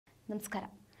നമസ്കാരം.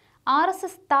 ആർ.എസ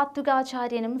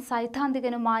താത്വികാചാര്യനും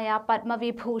സൈദ്ധാന്തികനുമായ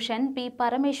പത്മവിഭൂഷൺ പി.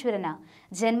 പരമേശ്വരന്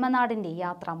ജന്മനാടിന്റെ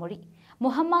യാത്രാമൊഴി.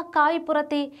 മുഹമ്മ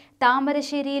കായ്പുറത്തെ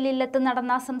താമരശ്ശേരിയിൽ ഇല്ലത്ത്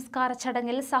നടന്ന സംസ്കാര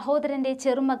ചടങ്ങിൽ സഹോദരന്റെ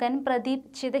ചെറുമകൻ പ്രദീപ്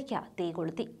ചിതയ്ക്ക്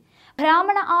തീകൊളുത്തി.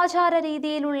 ബ്രാഹ്മണ ആചാര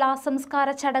രീതിയിലുള്ള സംസ്കാര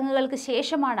ചടങ്ങുകൾക്ക്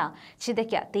ശേഷമാണ്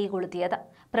ചിതയ്ക്ക് തീകൊളുത്തിയത്.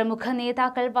 പ്രമുഖ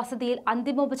നേതാക്കൾ വസതിയിൽ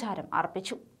അന്തിമോപചാരം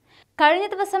അർപ്പിച്ചു. കഴിഞ്ഞ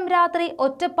ദിവസം രാത്രി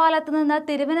ഒറ്റപ്പാലത്ത് നിന്ന്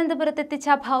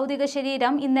തിരുവനന്തപുരത്തെത്തിച്ച ഭൗതിക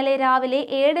ശരീരം ഇന്നലെ രാവിലെ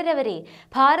 7:30 വരെ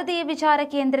ഭാരതീയ വിചാര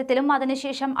കേന്ദ്രത്തിലും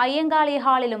അതിനുശേഷം അയ്യങ്കാളി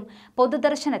ഹാളിലും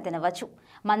പൊതുദർശനത്തിന് വച്ചു.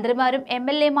 മന്ത്രിമാരും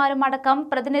MLA-മാരും അടക്കം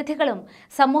പ്രതിനിധികളും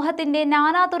സമൂഹത്തിന്റെ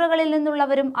നാനാതുറകളിൽ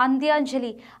നിന്നുള്ളവരും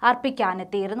അന്ത്യാഞ്ജലി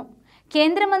അർപ്പിക്കാനെത്തിയിരുന്നു.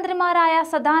 കേന്ദ്രമന്ത്രിമാരായ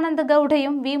സദാനന്ദ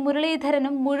ഗൌഡയും വി.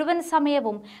 മുരളീധരനും മുഴുവൻ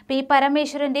സമയവും പി.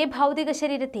 പരമേശ്വരന്റെ ഭൗതിക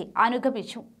ശരീരത്തെ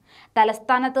അനുഗമിച്ചു.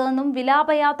 തലസ്ഥാനത്ത് നിന്നും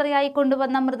വിലാപയാത്രയായി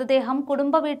കൊണ്ടുവന്ന മൃതദേഹം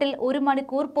കുടുംബ വീട്ടിൽ 1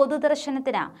 മണിക്കൂർ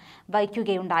പൊതുദർശനത്തിന്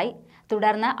വയ്ക്കുകയുണ്ടായി.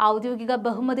 തുടർന്ന് ഔദ്യോഗിക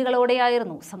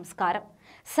ബഹുമതികളോടെയായിരുന്നു സംസ്കാരം.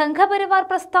 സംഘപരിവാർ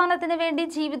പ്രസ്ഥാനത്തിന് വേണ്ടി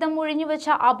ജീവിതം ഒഴിഞ്ഞുവെച്ച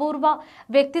അപൂർവ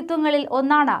വ്യക്തിത്വങ്ങളിൽ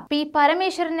ഒന്നാണ് പി.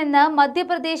 പരമേശ്വരൻ എന്ന്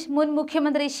മധ്യപ്രദേശ് മുൻ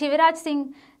മുഖ്യമന്ത്രി ശിവരാജ്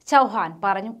സിംഗ് ചൗഹാൻ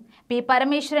പറഞ്ഞു. പി.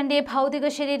 പരമേശ്വരന്റെ ഭൗതിക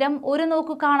ശരീരം ഒരു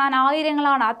നോക്കു കാണാൻ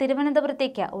ആയിരങ്ങളാണ്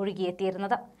തിരുവനന്തപുരത്തേക്ക്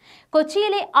ഒഴുകിയെത്തിയിരുന്നത്.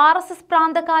 കൊച്ചിയിലെ R.എസ്.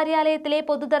 പ്രാന്ത കാര്യാലയത്തിലെ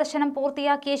പൊതുദർശനം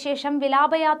പൂർത്തിയാക്കിയ ശേഷം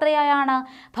വിലാപയാത്രയായാണ്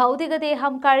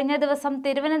ഭൗതികദേഹം കഴിഞ്ഞ ദിവസം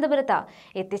തിരുവനന്തപുരത്ത്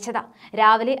എത്തിച്ചത്.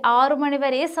 രാവിലെ 6 മണി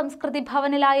വരെ സംസ്കൃതി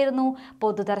ഭവനിലായിരുന്നു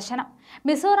പൊതുദർശനം.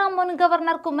 മിസോറാം മുൻ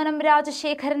ഗവർണർ കുമ്മനം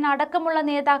രാജശേഖരൻ അടക്കമുള്ള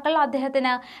നേതാക്കൾ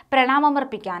അദ്ദേഹത്തിന്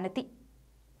പ്രണാമമർപ്പിക്കാനെത്തി.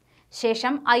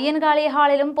 ശേഷം അയ്യൻകാളി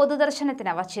ഹാളിലും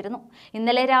പൊതുദർശനത്തിന് വച്ചിരുന്നു.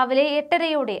 ഇന്നലെ രാവിലെ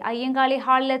 8:30 അയ്യൻകാളി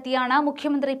ഹാളിലെത്തിയാണ്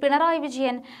മുഖ്യമന്ത്രി പിണറായി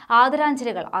വിജയൻ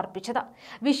ആദരാഞ്ജലികൾ അർപ്പിച്ചത്.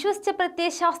 വിശ്വസിച്ച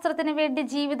പ്രത്യയശാസ്ത്രത്തിന് വേണ്ടി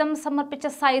ജീവിതം സമർപ്പിച്ച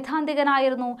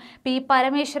സൈദ്ധാന്തികനായിരുന്നു പി.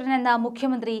 പരമേശ്വരൻ എന്ന്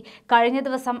മുഖ്യമന്ത്രി കഴിഞ്ഞ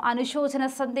ദിവസം അനുശോചന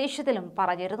സന്ദേശത്തിലും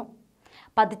പറഞ്ഞിരുന്നു.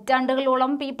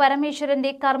 പതിറ്റാണ്ടുകളോളം പി. പരമേശ്വരന്റെ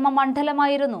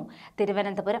കർമ്മമണ്ഡലമായിരുന്നു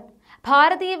തിരുവനന്തപുരം.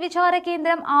 ഭാരതീയ വിചാര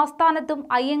കേന്ദ്രം ആസ്ഥാനത്തും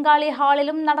അയ്യങ്കാളി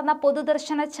ഹാളിലും നടന്ന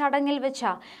പൊതുദർശന ചടങ്ങിൽ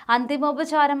വെച്ച്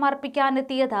അന്തിമോപചാരം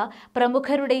അർപ്പിക്കാനെത്തിയത്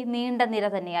പ്രമുഖരുടെ നീണ്ട നിര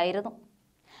തന്നെയായിരുന്നു.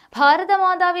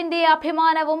 ഭാരതമാതാവിന്റെ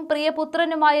അഭിമാനവും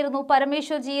പ്രിയപുത്രനുമായിരുന്നു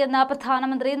പരമേശ്വർജി എന്ന്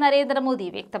പ്രധാനമന്ത്രി നരേന്ദ്രമോദി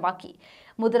വ്യക്തമാക്കി.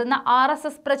 മുതിർന്ന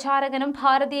R.എസ്. പ്രചാരകനും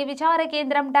ഭാരതീയ വിചാര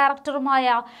കേന്ദ്രം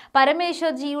ഡയറക്ടറുമായ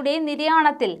പരമേശ്വർജിയുടെ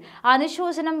നിര്യാണത്തിൽ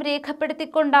അനുശോചനം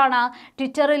രേഖപ്പെടുത്തിക്കൊണ്ടാണ്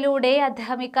ട്വിറ്ററിലൂടെ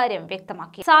അദ്ദേഹം ഇക്കാര്യം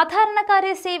വ്യക്തമാക്കി.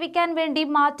 സാധാരണക്കാരെ സേവിക്കാൻ വേണ്ടി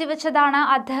മാറ്റിവെച്ചതാണ്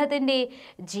അദ്ദേഹത്തിന്റെ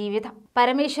ജീവിതം.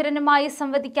 പരമേശ്വരനുമായി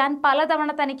സംവദിക്കാൻ പലതവണ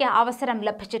തനിക്ക് അവസരം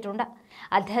ലഭിച്ചിട്ടുണ്ട്.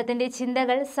 അദ്ദേഹത്തിന്റെ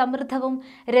ചിന്തകൾ സമൃദ്ധവും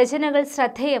രചനകൾ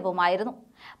ശ്രദ്ധേയവുമായിരുന്നു.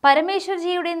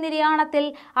 പരമേശ്വർജിയുടെ നിര്യാണത്തിൽ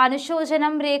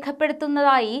അനുശോചനം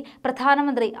രേഖപ്പെടുത്തുന്നതായി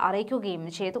പ്രധാനമന്ത്രി അറിയിക്കുകയും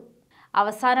ചെയ്തു.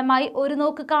 അവസാനമായി ഒരു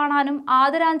നോക്ക് കാണാനും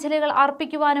ആദരാഞ്ജലികൾ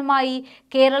അർപ്പിക്കുവാനുമായി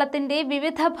കേരളത്തിന്റെ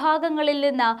വിവിധ ഭാഗങ്ങളിൽ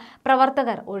നിന്ന്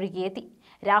പ്രവർത്തകർ ഒഴുകിയെത്തി.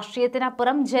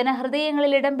 രാഷ്ട്രീയത്തിനപ്പുറം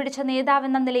ജനഹൃദയങ്ങളിൽ ഇടം പിടിച്ച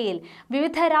നേതാവെന്ന നിലയിൽ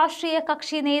വിവിധ രാഷ്ട്രീയ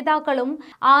കക്ഷി നേതാക്കളും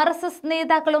R.എസ്.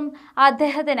 നേതാക്കളും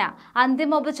അദ്ദേഹത്തിന്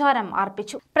അന്തിമോപചാരം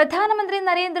അർപ്പിച്ചു. പ്രധാനമന്ത്രി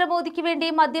നരേന്ദ്രമോദിക്ക് വേണ്ടി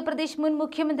മധ്യപ്രദേശ് മുൻ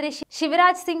മുഖ്യമന്ത്രി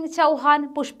ശിവരാജ് സിംഗ് ചൗഹാൻ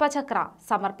പുഷ്പചക്ര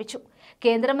സമർപ്പിച്ചു.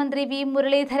 കേന്ദ്രമന്ത്രി വി.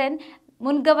 മുരളീധരൻ,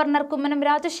 മുൻ ഗവർണർ കുമ്മനം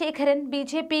രാജശേഖരൻ,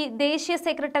 BJP ദേശീയ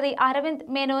സെക്രട്ടറി അരവിന്ദ്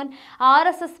മേനോൻ,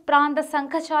 R.എസ്. പ്രാന്ത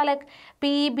സംഘചാലക്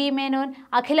P.B. മേനോൻ,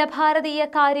 അഖില ഭാരതീയ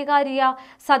കാര്യകാരിയ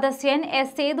സദസ്യൻ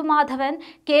S. സേതുമാധവൻ,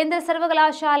 കേന്ദ്ര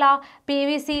സർവകലാശാല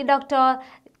PVC ഡോക്ടർ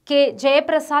K.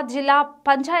 ജയപ്രസാദ്, ജില്ലാ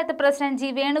പഞ്ചായത്ത് പ്രസിഡന്റ്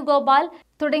G. വേണുഗോപാൽ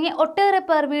തുടങ്ങി ഒട്ടേറെ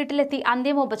പേർ വീട്ടിലെത്തി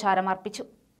അന്തിമോപചാരം അർപ്പിച്ചു.